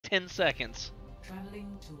10 seconds.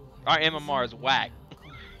 Our MMR is whack.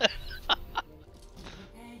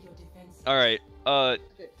 Alright, do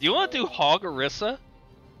you want to do Hog Orisa?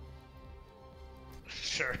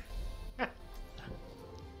 Sure. We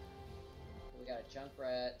got a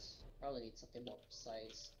Junkrat. Probably need something more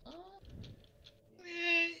precise.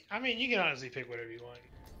 I mean, you can honestly pick whatever you want.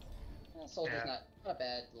 Soldier's not a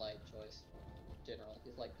bad choice. General,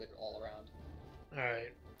 he's good all around. All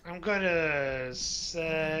right, I'm gonna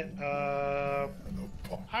set up.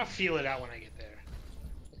 I'll feel it out when I get there.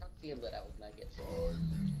 I'll feel it out when I get there.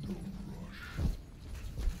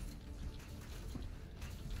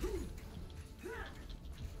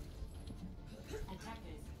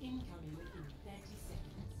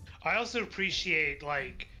 I also appreciate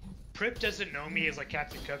Prip doesn't know me as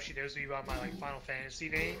Captain Cup. She knows me by my Final Fantasy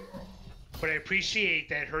name, but I appreciate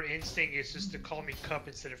that her instinct is just to call me Cup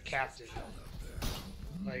instead of Captain.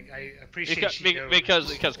 I appreciate she knows.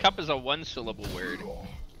 Because Cup is a 1-syllable word,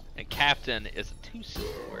 and Captain is a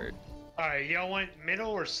 2-syllable word. All right, y'all want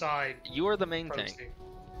middle or side? You are the main thing.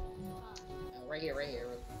 Right here, right here.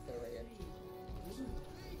 Put it right here.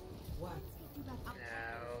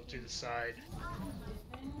 Yeah, I'll do the side.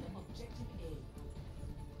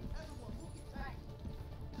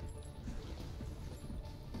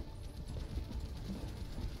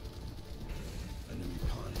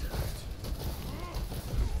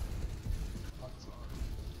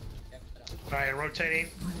 Alright, rotating.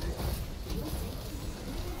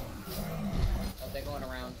 Oh, they're going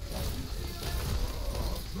around.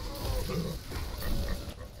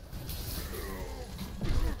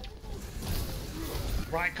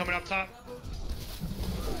 Ryan coming up top.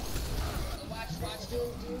 Watch,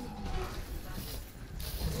 dude.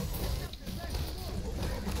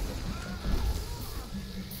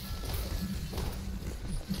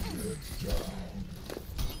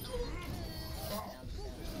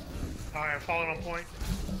 Alright, I'm falling on point.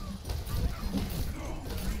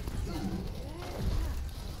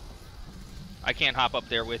 I can't hop up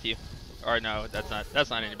there with you. Or no, that's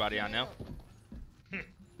not anybody I know.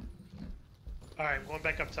 Alright, I'm going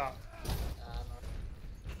back up top.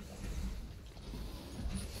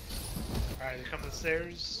 Alright, they come to the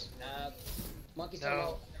stairs. Monkey's still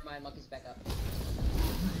low. Never mind, monkey's back up.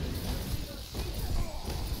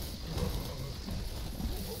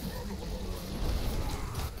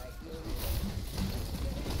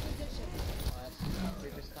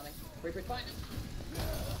 Reaper's coming. Reaper's fine.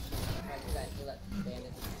 Kill that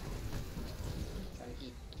bandit.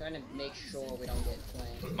 Trying to make sure we don't get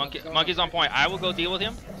flamed. Monkey's on point. I will go deal with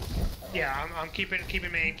him. Yeah, I'm keeping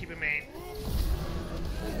main.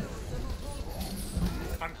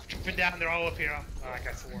 I'm tripping down. They're all up here. Oh, I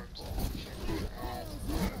got some worms.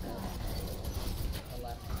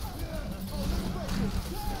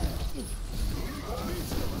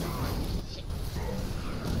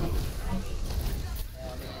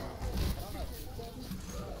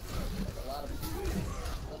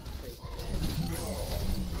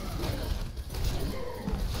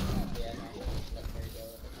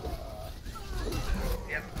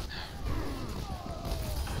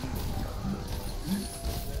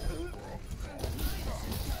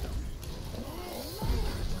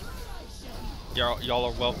 Y'all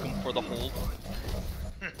are welcome for the hold.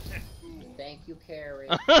 Thank you, Carrie.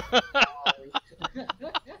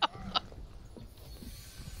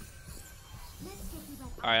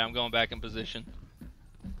 Alright, I'm going back in position.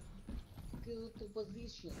 Go to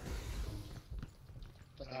position.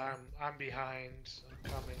 I'm behind.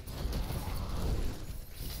 I'm coming.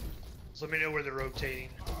 So let me know where they're rotating.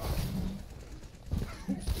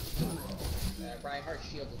 Brian Hart's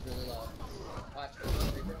shield is really low. Watch.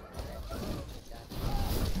 Reaper.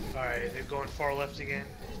 Alright, they're going far left again.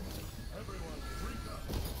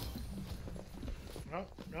 No?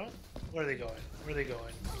 Where are they going? They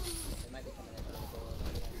might be coming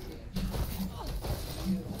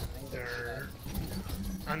in. They're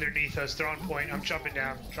underneath us. They're on point. I'm jumping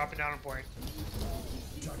down. Dropping down on point.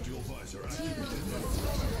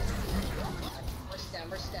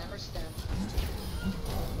 We're stem.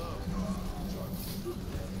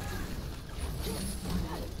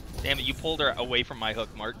 Damn it, you pulled her away from my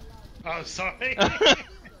hook, Mark. Oh, sorry.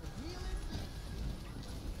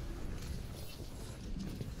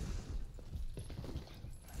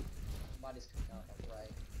 Body's coming out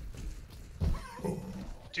right.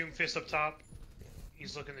 Doomfist up top.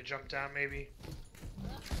 He's looking to jump down, maybe.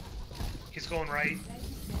 He's going right.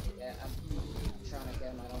 Yeah, I'm trying to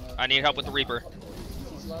get him. I don't know. I need help with the Reaper.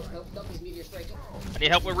 He's low. Nope, he's meteor striking. I need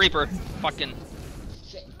help with Reaper. Fucking.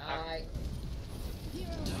 Shit,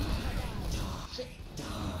 Shit.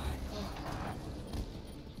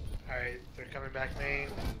 Alright, they're coming back main.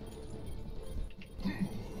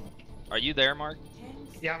 Are you there, Mark?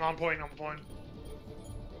 Yeah, I'm on point. I'm on point.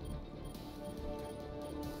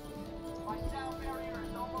 I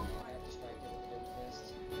have distracted with the big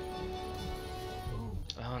fist.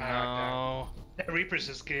 Oh no. That Reaper's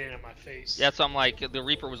just getting in my face. Yeah, so I'm like, the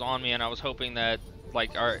Reaper was on me, and I was hoping that,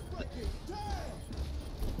 like, our.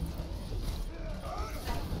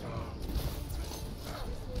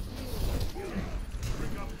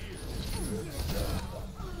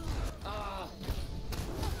 Ah!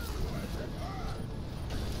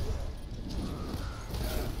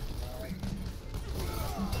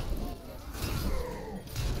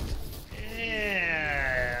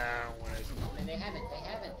 Yeah. I don't wanna- And they haven't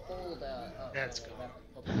pulled That's good.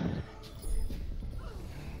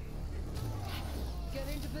 Get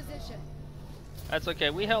into position. That's okay.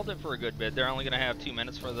 We held it for a good bit. They're only gonna have 2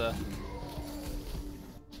 minutes for the.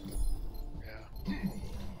 Yeah.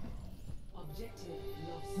 Objective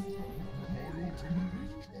lost.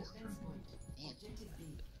 Defense point. Objective B.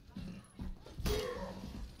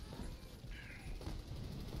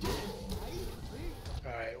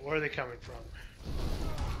 All right. Where are they coming from?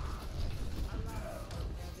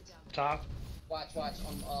 Top. Watch.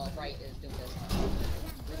 On right is Doomfist.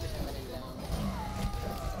 Reaper's coming in down.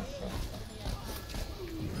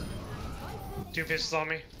 Doomfist is on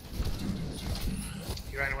me.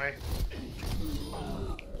 He ran away.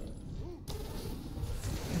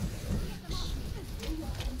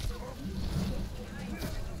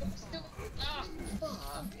 Still,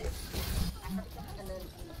 fuck. And then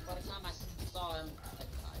by the time I saw him, I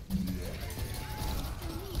died.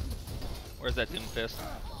 Where's that Doomfist?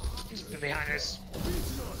 He's behind us.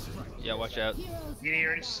 Yeah, watch out. You need to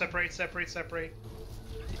hear it. Separate.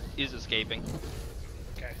 He's escaping.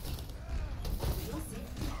 Okay.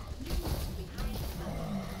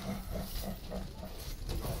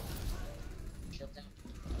 Shield down.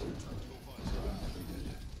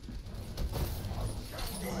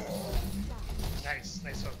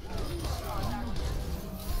 Nice hook.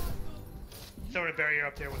 Throwing a barrier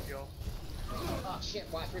up there with y'all. Oh shit,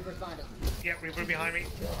 watch, Reaper's behind us. Yep, Reaper behind me.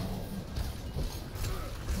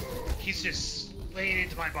 He's just laying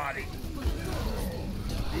into my body.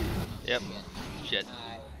 Yep. Shit.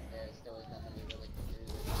 There was nothing we really could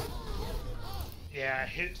do. Yeah,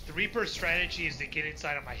 the Reaper's strategy is to get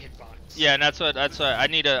inside of my hitbox. Yeah, and that's what I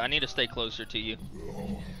need to stay closer to you.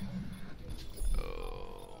 Oh.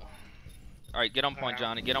 All right, get on point,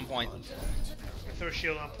 Johnny. Get on point. I throw a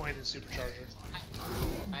shield on point and supercharger.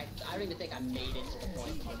 I don't even think I made it to the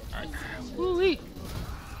point. All right. Woo-wee.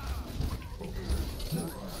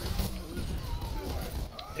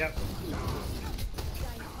 Yep.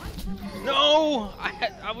 No!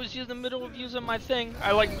 I was in the middle of using my thing.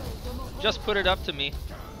 I like just put it up to me.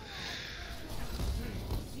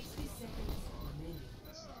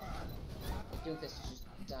 Doomfist is just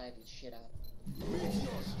diving shit out.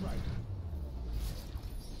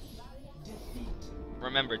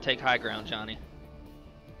 Remember, take high ground, Johnny.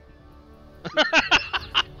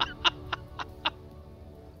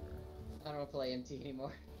 I don't play MT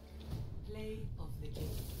anymore. Play of the game.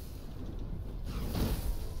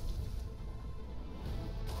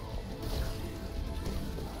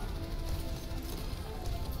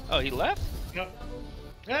 Oh, he left? Yep.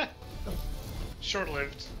 Eh.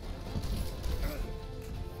 Short-lived.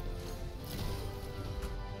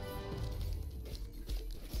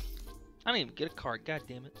 I didn't even get a card. God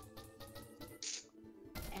damn it.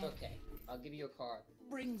 Okay, I'll give you a card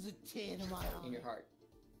Brings a tear to my eye. in your heart.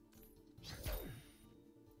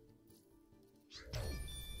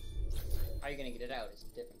 How are you gonna get it out is a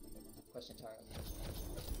different question entirely.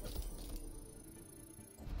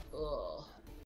 Ugh.